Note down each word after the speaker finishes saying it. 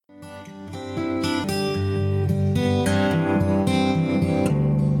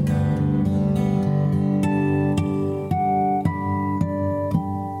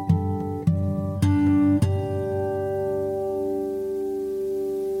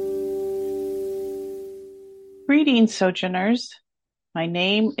Greetings, Sojourners. My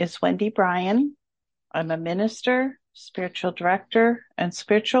name is Wendy Bryan. I'm a minister, spiritual director, and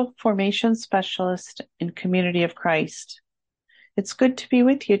spiritual formation specialist in Community of Christ. It's good to be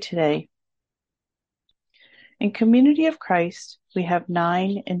with you today. In Community of Christ, we have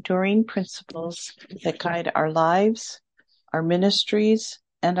 9 enduring principles that guide our lives, our ministries,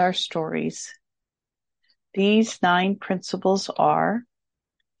 and our stories. These 9 principles are: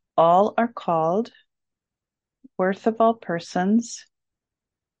 all are called, worth of all persons,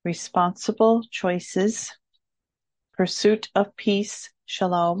 responsible choices, pursuit of peace,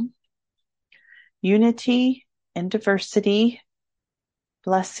 shalom, unity in diversity,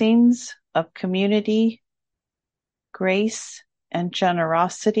 blessings of community, grace and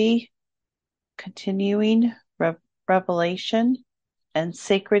generosity, continuing revelation, and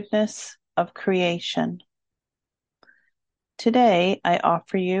sacredness of creation. Today, I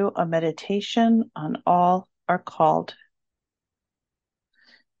offer you a meditation on all are called.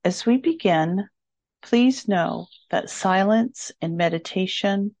 As we begin, please know that silence in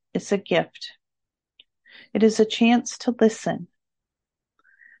meditation is a gift. It is a chance to listen.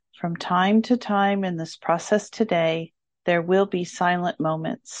 From time to time in this process today, there will be silent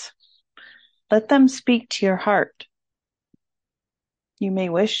moments. Let them speak to your heart. You may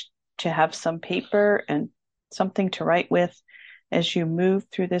wish to have some paper and something to write with as you move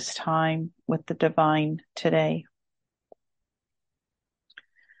through this time with the divine today.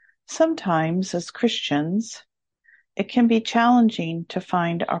 Sometimes, as Christians, it can be challenging to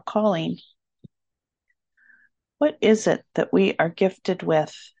find our calling. What is it that we are gifted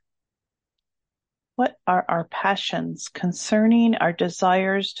with? What are our passions concerning our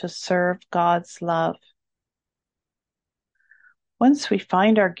desires to serve God's love? Once we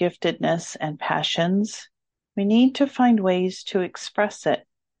find our giftedness and passions, we need to find ways to express it.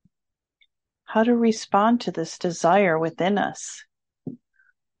 How to respond to this desire within us?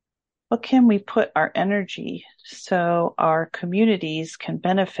 What can we put our energy so our communities can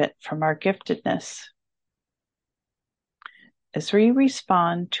benefit from our giftedness? As we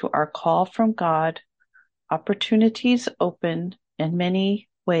respond to our call from God, opportunities open in many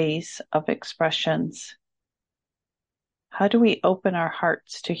ways of expressions. How do we open our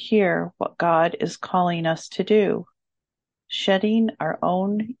hearts to hear what God is calling us to do, shedding our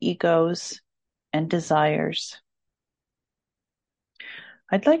own egos and desires?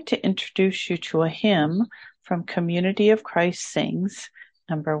 I'd like to introduce you to a hymn from Community of Christ Sings,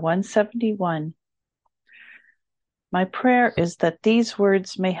 number 171. My prayer is that these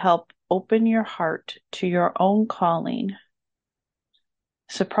words may help open your heart to your own calling.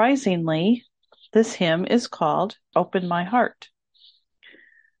 Surprisingly, this hymn is called Open My Heart.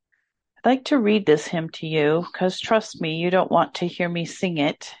 I'd like to read this hymn to you because, trust me, you don't want to hear me sing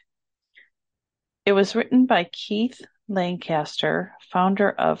it. It was written by Keith Lancaster, founder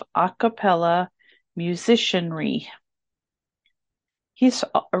of a cappella musicianry. He's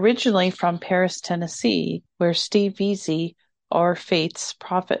originally from Paris, Tennessee, where Steve Veazey, our Faith's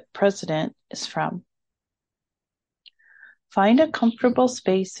prophet president, is from. Find a comfortable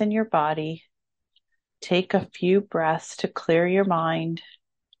space in your body. Take a few breaths to clear your mind.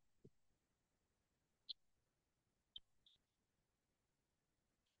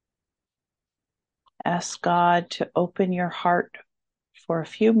 Ask God to open your heart for a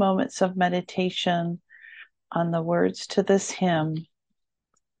few moments of meditation on the words to this hymn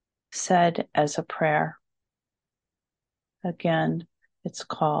said as a prayer. Again, it's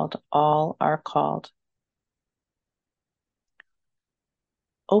called All Are Called.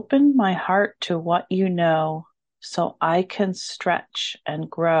 Open my heart to what you know, so I can stretch and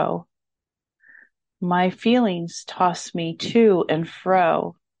grow. My feelings toss me to and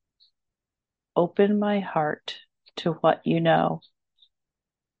fro. Open my heart to what you know.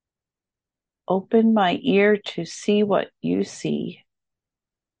 Open my ear to see what you see,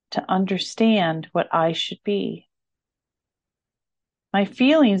 to understand what I should be. My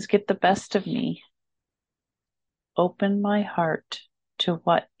feelings get the best of me. Open my heart to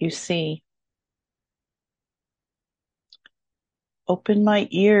what you see. Open my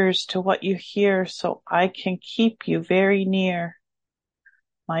ears to what you hear so I can keep you very near.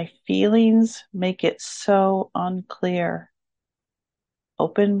 My feelings make it so unclear.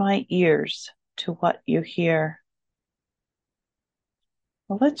 Open my ears to what you hear.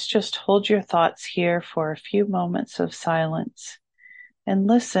 Well, let's just hold your thoughts here for a few moments of silence and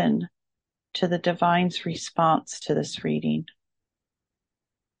listen to the divine's response to this reading.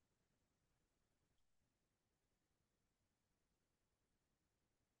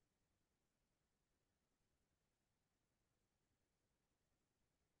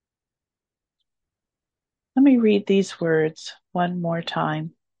 Let me read these words one more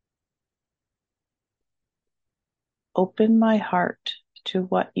time. Open my heart to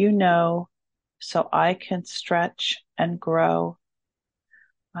what you know so I can stretch and grow.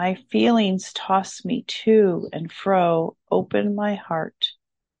 My feelings toss me to and fro. Open my heart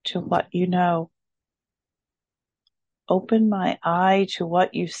to what you know. Open my eye to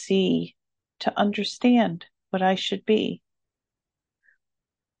what you see, to understand what I should be.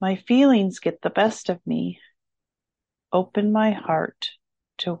 My feelings get the best of me. Open my heart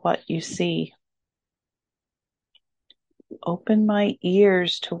to what you see. Open my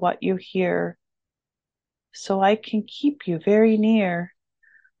ears to what you hear, so I can keep you very near.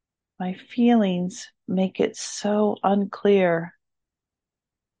 My feelings make it so unclear.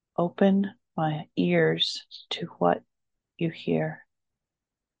 Open my ears to what you hear.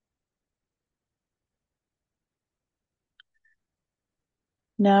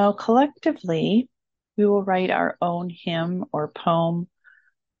 Now, collectively, we will write our own hymn or poem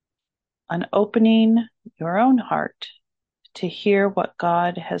on opening your own heart to hear what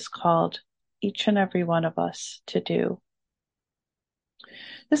God has called each and every one of us to do.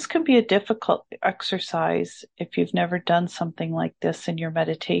 This can be a difficult exercise if you've never done something like this in your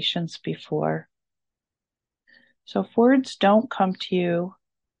meditations before. So if words don't come to you,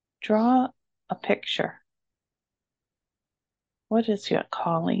 draw a picture. What is your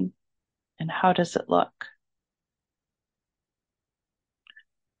calling and how does it look?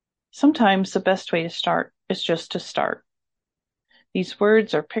 Sometimes the best way to start is just to start. These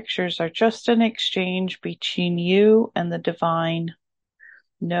words or pictures are just an exchange between you and the divine.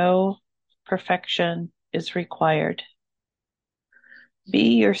 No perfection is required.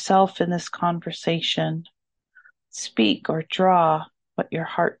 Be yourself in this conversation. Speak or draw what your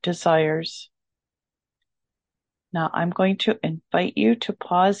heart desires. Now I'm going to invite you to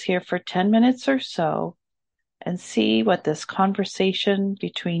pause here for 10 minutes or so and see what this conversation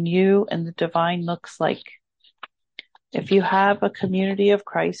between you and the divine looks like. If you have a Community of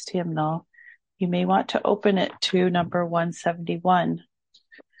Christ hymnal, you may want to open it to number 171.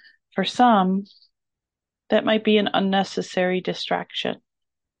 For some, that might be an unnecessary distraction.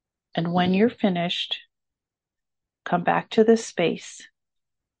 And when you're finished, come back to this space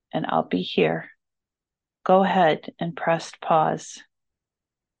and I'll be here. Go ahead and press pause.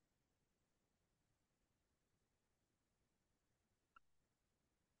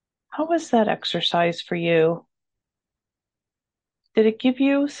 How was that exercise for you? Did it give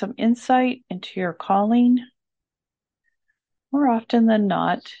you some insight into your calling? More often than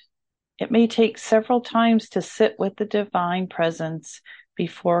not, it may take several times to sit with the divine presence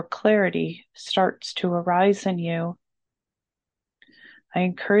before clarity starts to arise in you. I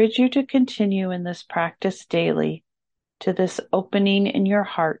encourage you to continue in this practice daily to this opening in your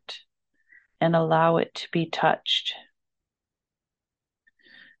heart and allow it to be touched.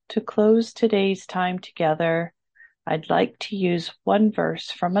 To close today's time together, I'd like to use one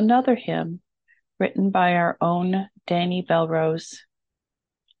verse from another hymn written by our own Danny Belrose.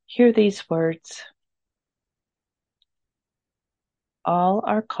 Hear these words. All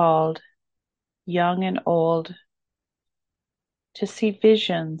are called, young and old, to see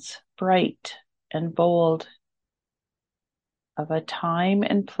visions bright and bold of a time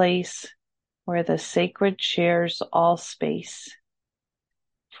and place where the sacred shares all space.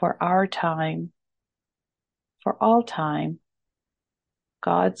 For our time, for all time,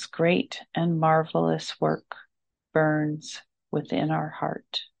 God's great and marvelous work burns within our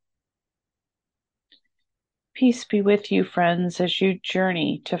heart. Peace be with you, friends, as you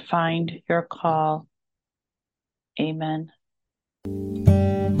journey to find your call. Amen.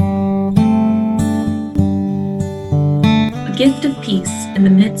 A gift of peace in the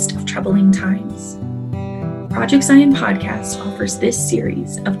midst of troubling times. Project Zion Podcast offers this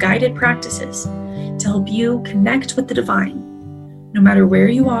series of guided practices to help you connect with the divine, no matter where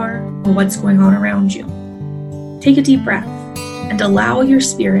you are or what's going on around you. Take a deep breath and allow your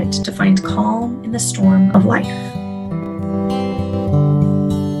spirit to find calm in the storm of life.